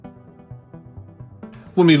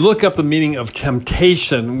When we look up the meaning of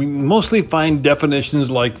temptation, we mostly find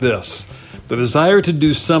definitions like this: the desire to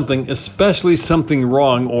do something, especially something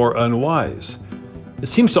wrong or unwise. It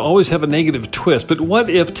seems to always have a negative twist, but what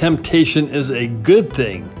if temptation is a good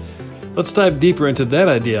thing? Let's dive deeper into that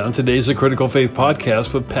idea on today's A Critical Faith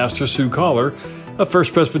podcast with Pastor Sue Collar of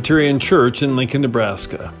First Presbyterian Church in Lincoln,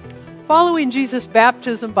 Nebraska. Following Jesus'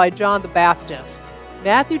 baptism by John the Baptist,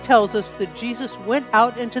 Matthew tells us that Jesus went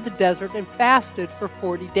out into the desert and fasted for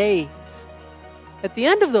 40 days. At the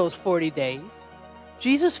end of those 40 days,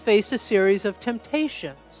 Jesus faced a series of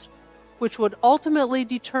temptations, which would ultimately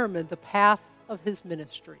determine the path of his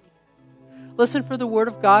ministry. Listen for the word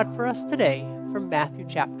of God for us today from Matthew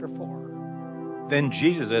chapter 4. Then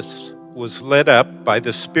Jesus was led up by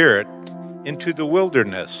the Spirit into the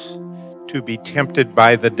wilderness to be tempted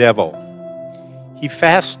by the devil. He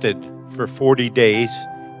fasted for 40 days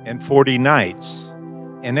and 40 nights,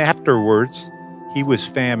 and afterwards he was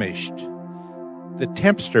famished. The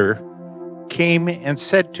tempter came and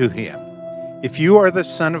said to him, "If you are the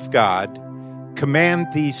Son of God, command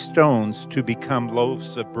these stones to become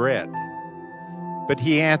loaves of bread." But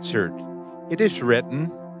he answered, "It is written,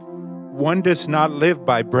 one does not live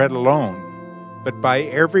by bread alone, but by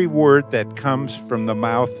every word that comes from the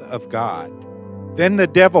mouth of God." Then the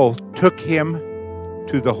devil took him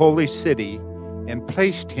to the holy city and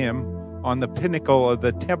placed him on the pinnacle of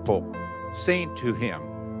the temple, saying to him,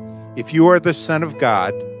 "If you are the Son of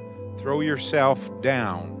God, throw yourself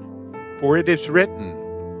down, for it is written,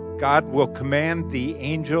 God will command the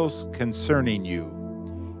angels concerning you,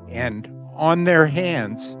 and on their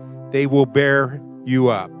hands they will bear you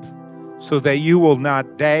up, so that you will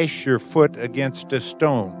not dash your foot against a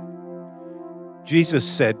stone." Jesus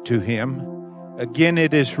said to him, "Again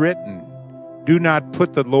it is written, do not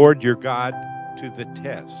put the Lord your God to the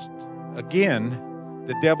test." Again,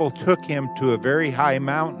 the devil took him to a very high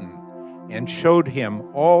mountain and showed him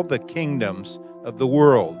all the kingdoms of the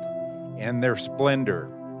world and their splendor.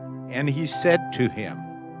 And he said to him,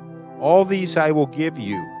 "All these I will give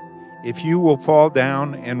you, if you will fall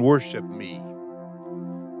down and worship me."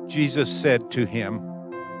 Jesus said to him,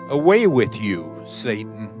 "Away with you,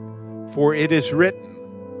 Satan, for it is written,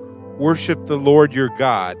 worship the Lord your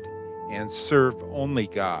God and serve only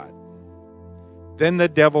God." Then the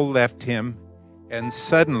devil left him, and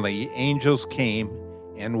suddenly angels came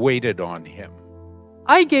and waited on him.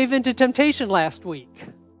 I gave into temptation last week.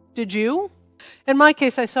 Did you? In my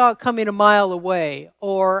case, I saw it coming a mile away,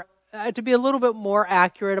 or to be a little bit more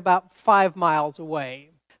accurate, about 5 miles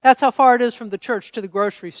away. That's how far it is from the church to the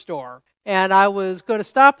grocery store. And I was going to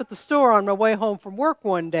stop at the store on my way home from work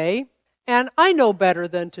one day, and I know better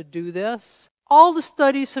than to do this. All the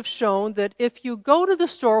studies have shown that if you go to the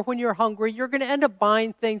store when you're hungry, you're going to end up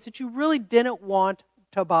buying things that you really didn't want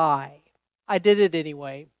to buy. I did it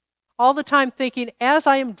anyway. All the time thinking, as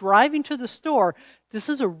I am driving to the store, this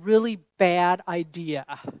is a really bad idea.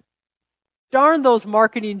 Darn those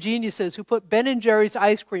marketing geniuses who put Ben & Jerry's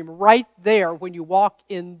ice cream right there when you walk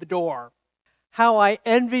in the door. How I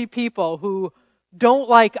envy people who don't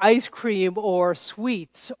like ice cream or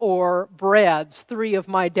sweets or breads, 3 of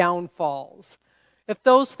my downfalls. If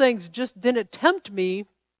those things just didn't tempt me,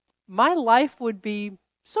 my life would be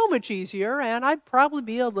so much easier, and I'd probably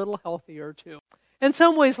be a little healthier too. In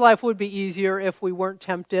some ways, life would be easier if we weren't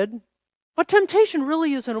tempted. But temptation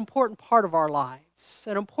really is an important part of our lives,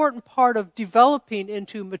 an important part of developing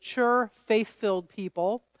into mature, faith-filled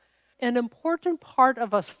people, an important part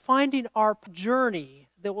of us finding our journey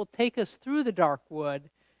that will take us through the dark wood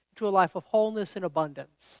to a life of wholeness and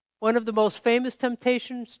abundance. One of the most famous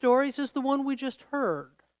temptation stories is the one we just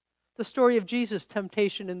heard, the story of Jesus'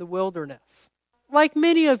 temptation in the wilderness. Like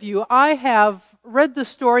many of you, I have read the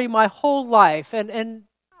story my whole life, and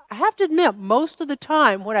I have to admit, most of the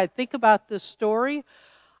time when I think about this story,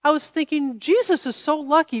 I was thinking, Jesus is so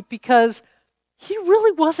lucky because he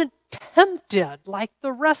really wasn't tempted like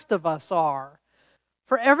the rest of us are.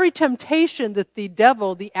 For every temptation that the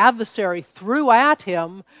devil, the adversary, threw at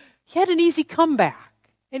him, he had an easy comeback,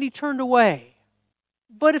 and he turned away.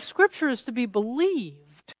 But if Scripture is to be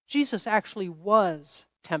believed, Jesus actually was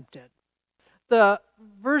tempted. The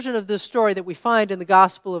version of this story that we find in the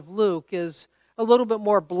Gospel of Luke is a little bit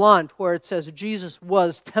more blunt, where it says Jesus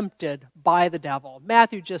was tempted by the devil.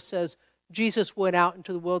 Matthew just says Jesus went out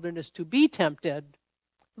into the wilderness to be tempted.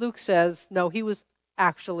 Luke says, no, he was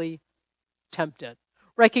actually tempted,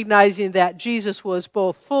 recognizing that Jesus was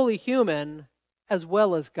both fully human as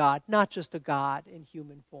well as God, not just a God in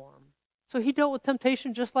human form. So he dealt with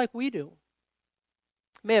temptation just like we do.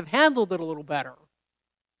 May have handled it a little better.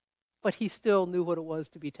 but he still knew what it was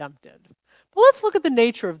to be tempted. But let's look at the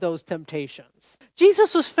nature of those temptations.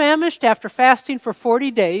 Jesus was famished after fasting for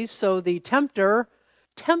 40 days, so the tempter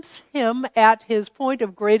tempts him at his point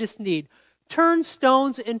of greatest need. Turn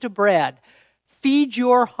stones into bread. Feed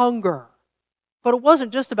your hunger. But it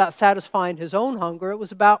wasn't just about satisfying his own hunger. It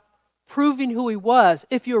was about proving who he was.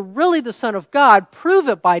 If you're really the Son of God, prove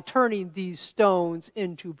it by turning these stones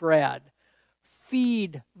into bread.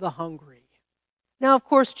 Feed the hungry. Now, of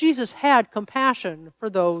course, Jesus had compassion for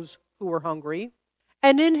those who were hungry.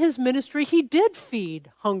 And in his ministry, he did feed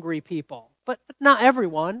hungry people, but not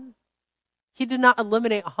everyone. He did not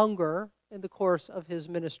eliminate hunger in the course of his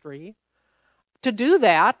ministry. To do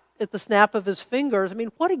that at the snap of his fingers,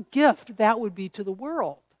 what a gift that would be to the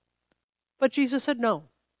world. But Jesus said, no,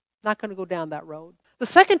 not going to go down that road. The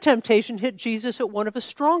second temptation hit Jesus at one of his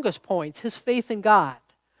strongest points, his faith in God.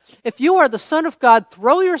 If you are the Son of God,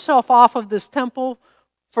 throw yourself off of this temple,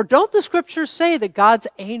 for don't the scriptures say that God's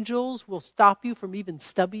angels will stop you from even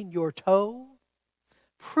stubbing your toe?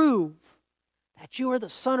 Prove that you are the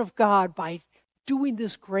Son of God by doing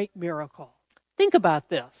this great miracle. Think about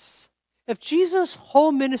this. If Jesus'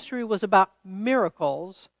 whole ministry was about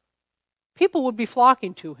miracles, people would be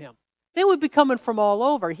flocking to him. They would be coming from all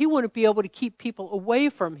over. He wouldn't be able to keep people away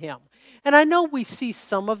from him. And I know we see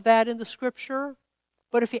some of that in the scripture,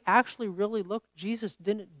 but if you actually really look, Jesus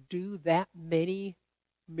didn't do that many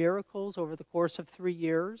miracles over the course of 3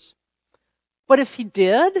 years. But if he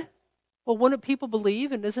did, well, wouldn't people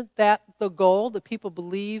believe? And isn't that the goal, that people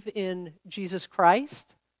believe in Jesus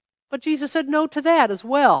Christ? But Jesus said no to that as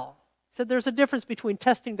well. He said there's a difference between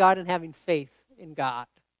testing God and having faith in God.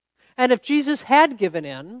 And if Jesus had given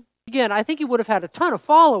in, again, I think he would have had a ton of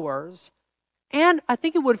followers, and I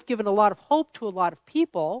think it would have given a lot of hope to a lot of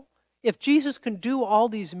people. If Jesus can do all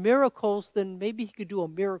these miracles, then maybe he could do a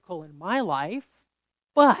miracle in my life.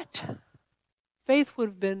 But faith would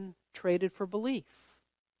have been traded for belief,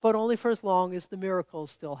 but only for as long as the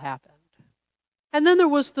miracles still happened. And then there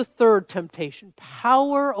was the third temptation,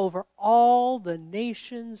 power over all the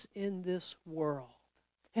nations in this world.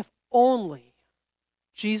 If only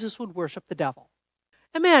Jesus would worship the devil.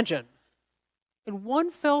 Imagine, in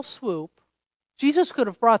one fell swoop, Jesus could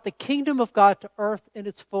have brought the kingdom of God to earth in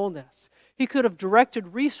its fullness. He could have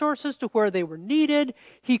directed resources to where they were needed.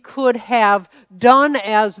 He could have done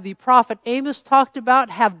as the prophet Amos talked about,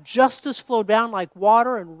 have justice flow down like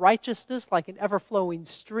water and righteousness like an ever-flowing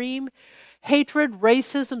stream. Hatred,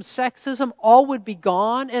 racism, sexism, all would be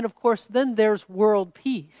gone. And of course, then there's world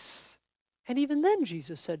peace. And even then,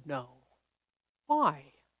 Jesus said no. Why?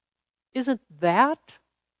 Isn't that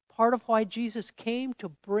part of why Jesus came, to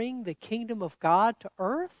bring the kingdom of God to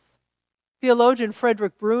earth? Theologian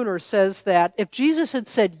Frederick Bruner says that if Jesus had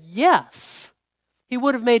said yes, he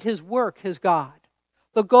would have made his work his God.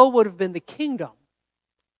 The goal would have been the kingdom,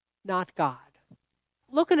 not God.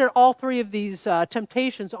 Looking at all three of these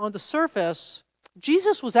temptations on the surface,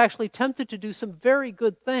 Jesus was actually tempted to do some very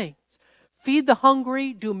good things. Feed the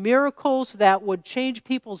hungry, do miracles that would change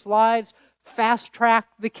people's lives, fast track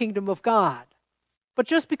the kingdom of God. But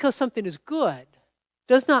just because something is good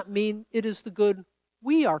does not mean it is the good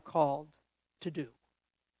we are called to do.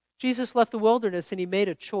 Jesus left the wilderness and he made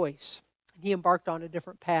a choice. He embarked on a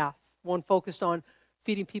different path, one focused on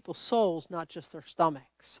feeding people's souls, not just their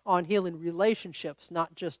stomachs, on healing relationships,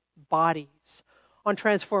 not just bodies, on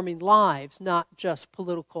transforming lives, not just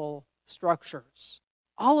political structures.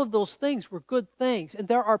 All of those things were good things, and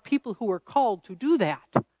there are people who are called to do that.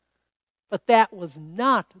 But that was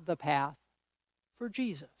not the path for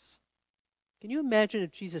Jesus. Can you imagine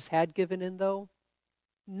if Jesus had given in, though?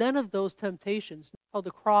 None of those temptations held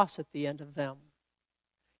a cross at the end of them.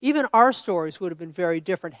 Even our stories would have been very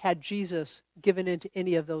different had Jesus given in to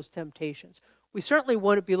any of those temptations. We certainly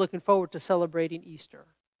wouldn't be looking forward to celebrating Easter.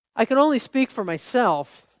 I can only speak for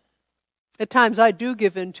myself. At times I do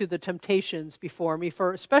give in to the temptations before me,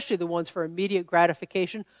 especially the ones for immediate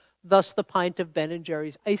gratification, thus the pint of Ben &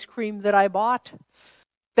 Jerry's ice cream that I bought.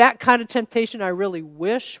 That kind of temptation I really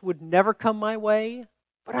wish would never come my way,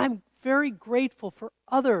 but I'm very grateful for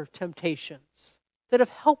other temptations that have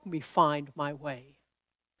helped me find my way.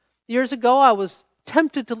 Years ago, I was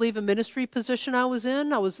tempted to leave a ministry position I was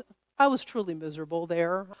in. I was truly miserable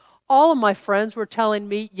there. All of my friends were telling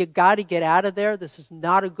me, you got to get out of there. This is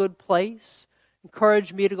not a good place.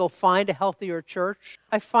 Encouraged me to go find a healthier church.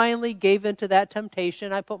 I finally gave in to that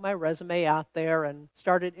temptation. I put my resume out there and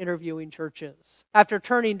started interviewing churches. After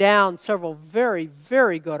turning down several very,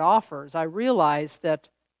 very good offers, I realized that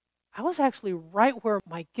I was actually right where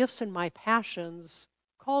my gifts and my passions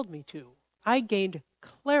called me to. I gained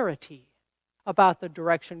clarity about the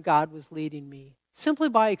direction God was leading me simply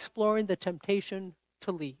by exploring the temptation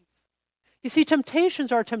to leave. You see,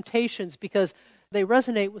 temptations are temptations because they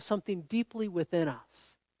resonate with something deeply within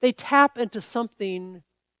us. They tap into something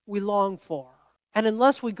we long for. And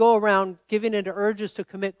unless we go around giving into urges to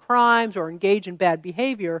commit crimes or engage in bad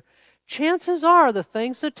behavior, chances are the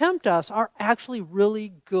things that tempt us are actually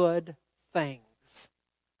really good things.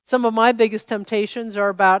 Some of my biggest temptations are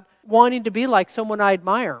about wanting to be like someone I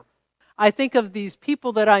admire. I think of these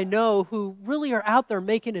people that I know who really are out there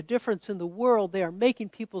making a difference in the world. They are making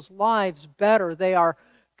people's lives better. They are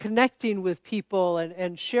connecting with people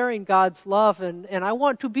and sharing God's love, and I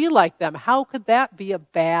want to be like them. How could that be a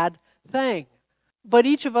bad thing? But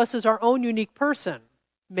each of us is our own unique person,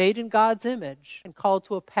 made in God's image and called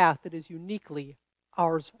to a path that is uniquely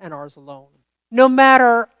ours and ours alone. No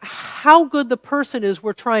matter how good the person is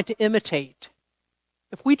we're trying to imitate,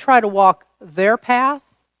 if we try to walk their path,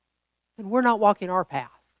 then we're not walking our path.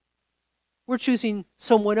 We're choosing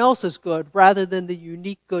someone else's good rather than the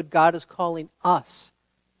unique good God is calling us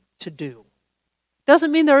to do.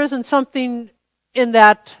 Doesn't mean there isn't something in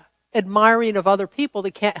that admiring of other people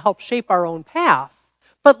that can't help shape our own path,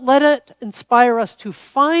 but let it inspire us to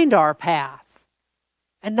find our path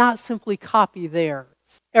and not simply copy theirs.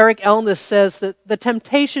 Eric Elnes says that the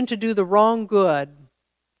temptation to do the wrong good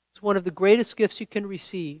is one of the greatest gifts you can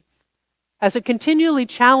receive, as it continually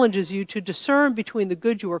challenges you to discern between the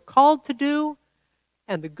good you are called to do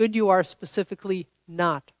and the good you are specifically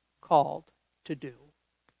not called to do.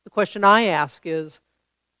 The question I ask is,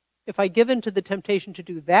 if I give in to the temptation to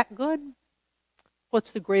do that good,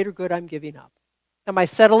 what's the greater good I'm giving up? Am I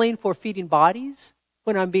settling for feeding bodies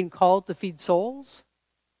when I'm being called to feed souls?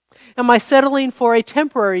 Am I settling for a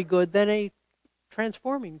temporary good than a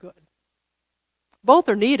transforming good? Both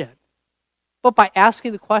are needed. But by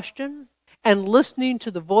asking the question and listening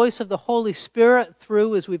to the voice of the Holy Spirit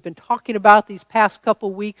through, as we've been talking about these past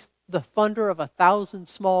couple weeks, the thunder of 1,000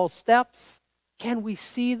 small steps, can we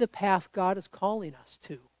see the path God is calling us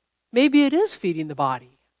to? Maybe it is feeding the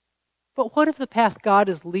body. But what if the path God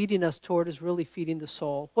is leading us toward is really feeding the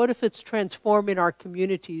soul? What if it's transforming our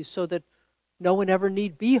communities so that no one ever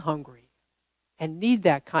need be hungry and need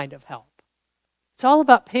that kind of help? It's all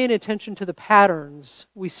about paying attention to the patterns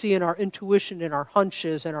we see in our intuition and our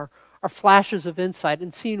hunches and our flashes of insight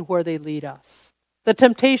and seeing where they lead us. The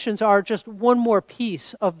temptations are just one more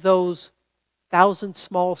piece of those 1,000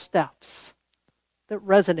 small steps that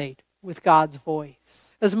resonate with God's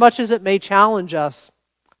voice. As much as it may challenge us,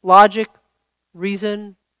 logic,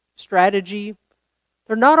 reason, strategy,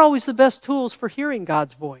 they're not always the best tools for hearing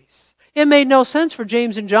God's voice. It made no sense for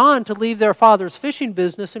James and John to leave their father's fishing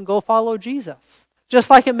business and go follow Jesus. Just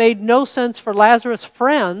like it made no sense for Lazarus'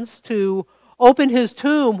 friends to open his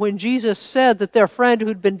tomb when Jesus said that their friend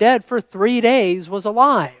who'd been dead for 3 days was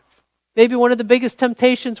alive. Maybe one of the biggest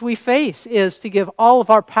temptations we face is to give all of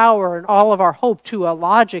our power and all of our hope to a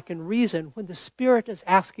logic and reason when the Spirit is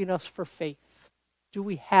asking us for faith. Do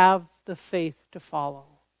we have the faith to follow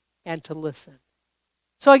and to listen?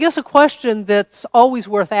 So I guess a question that's always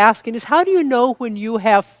worth asking is, how do you know when you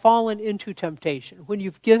have fallen into temptation, when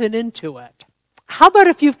you've given into it? How about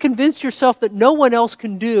if you've convinced yourself that no one else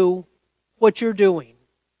can do what you're doing?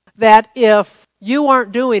 That if you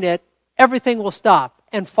aren't doing it, everything will stop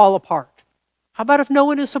and fall apart. How about if no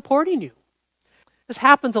one is supporting you? This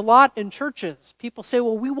happens a lot in churches. People say,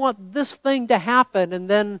 well, we want this thing to happen, and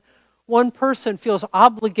then one person feels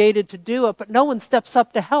obligated to do it, but no one steps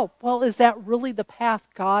up to help. Well, is that really the path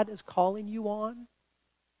God is calling you on?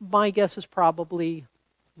 My guess is probably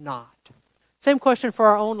not. Same question for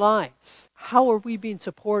our own lives. How are we being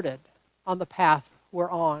supported on the path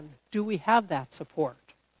we're on? Do we have that support?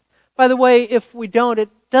 By the way, if we don't, it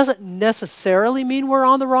doesn't necessarily mean we're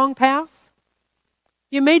on the wrong path.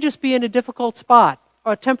 You may just be in a difficult spot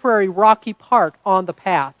or a temporary rocky part on the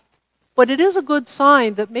path. But it is a good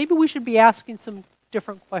sign that maybe we should be asking some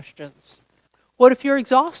different questions. What if you're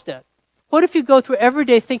exhausted? What if you go through every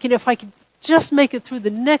day thinking, if I could just make it through the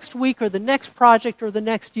next week or the next project or the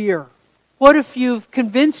next year? What if you've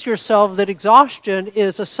convinced yourself that exhaustion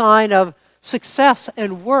is a sign of success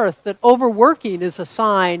and worth, that overworking is a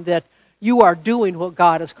sign that you are doing what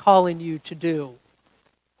God is calling you to do?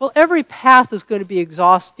 Well, every path is going to be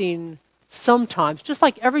exhausting sometimes, just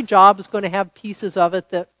like every job is going to have pieces of it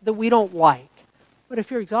that we don't like. But if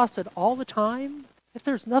you're exhausted all the time, if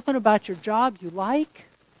there's nothing about your job you like,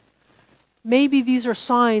 maybe these are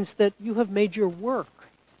signs that you have made your work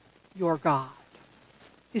your God.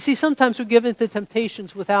 You see, sometimes we give in to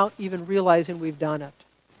temptations without even realizing we've done it.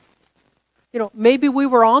 Maybe we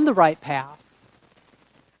were on the right path,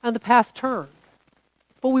 and the path turned.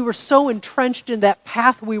 But we were so entrenched in that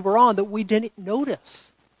path we were on that we didn't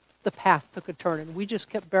notice the path took a turn, and we just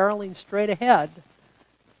kept barreling straight ahead,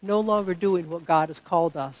 no longer doing what God has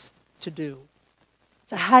called us to do.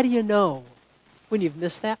 So how do you know when you've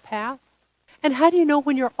missed that path? And how do you know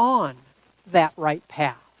when you're on that right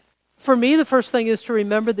path? For me, the first thing is to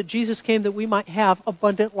remember that Jesus came that we might have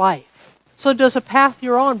abundant life. So does a path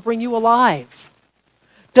you're on bring you alive?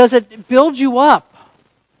 Does it build you up?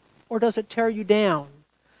 Or does it tear you down?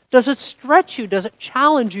 Does it stretch you? Does it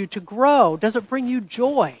challenge you to grow? Does it bring you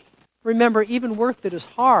joy? Remember, even work that is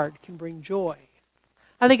hard can bring joy.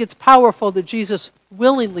 I think it's powerful that Jesus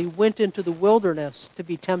willingly went into the wilderness to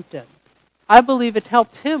be tempted. I believe it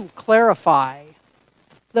helped him clarify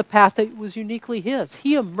the path that was uniquely his.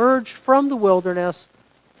 He emerged from the wilderness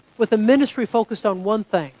with a ministry focused on one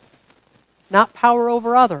thing, not power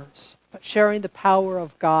over others, but sharing the power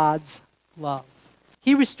of God's love.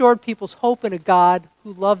 He restored people's hope in a God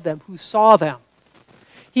who loved them, who saw them.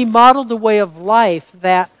 He modeled a way of life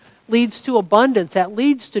that leads to abundance, that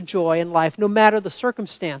leads to joy in life, no matter the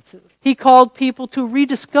circumstances. He called people to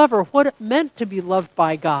rediscover what it meant to be loved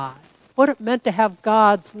by God, what it meant to have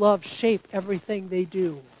God's love shape everything they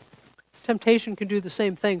do. Temptation can do the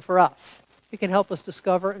same thing for us. It can help us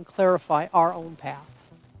discover and clarify our own path.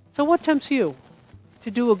 So what tempts you?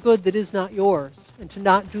 To do a good that is not yours, and to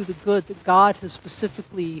not do the good that God has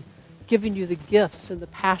specifically given you the gifts and the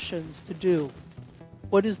passions to do.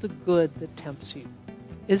 What is the good that tempts you?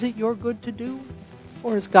 Is it your good to do,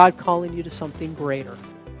 or is God calling you to something greater?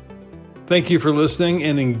 Thank you for listening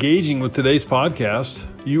and engaging with today's podcast.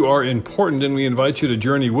 You are important, and we invite you to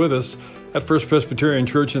journey with us at First Presbyterian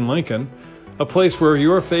Church in Lincoln, a place where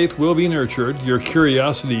your faith will be nurtured, your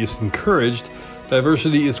curiosity is encouraged,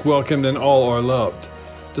 diversity is welcomed, and all are loved.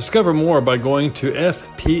 Discover more by going to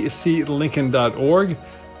fpclincoln.org,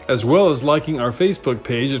 as well as liking our Facebook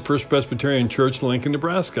page at First Presbyterian Church, Lincoln,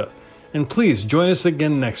 Nebraska. And please join us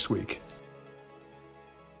again next week.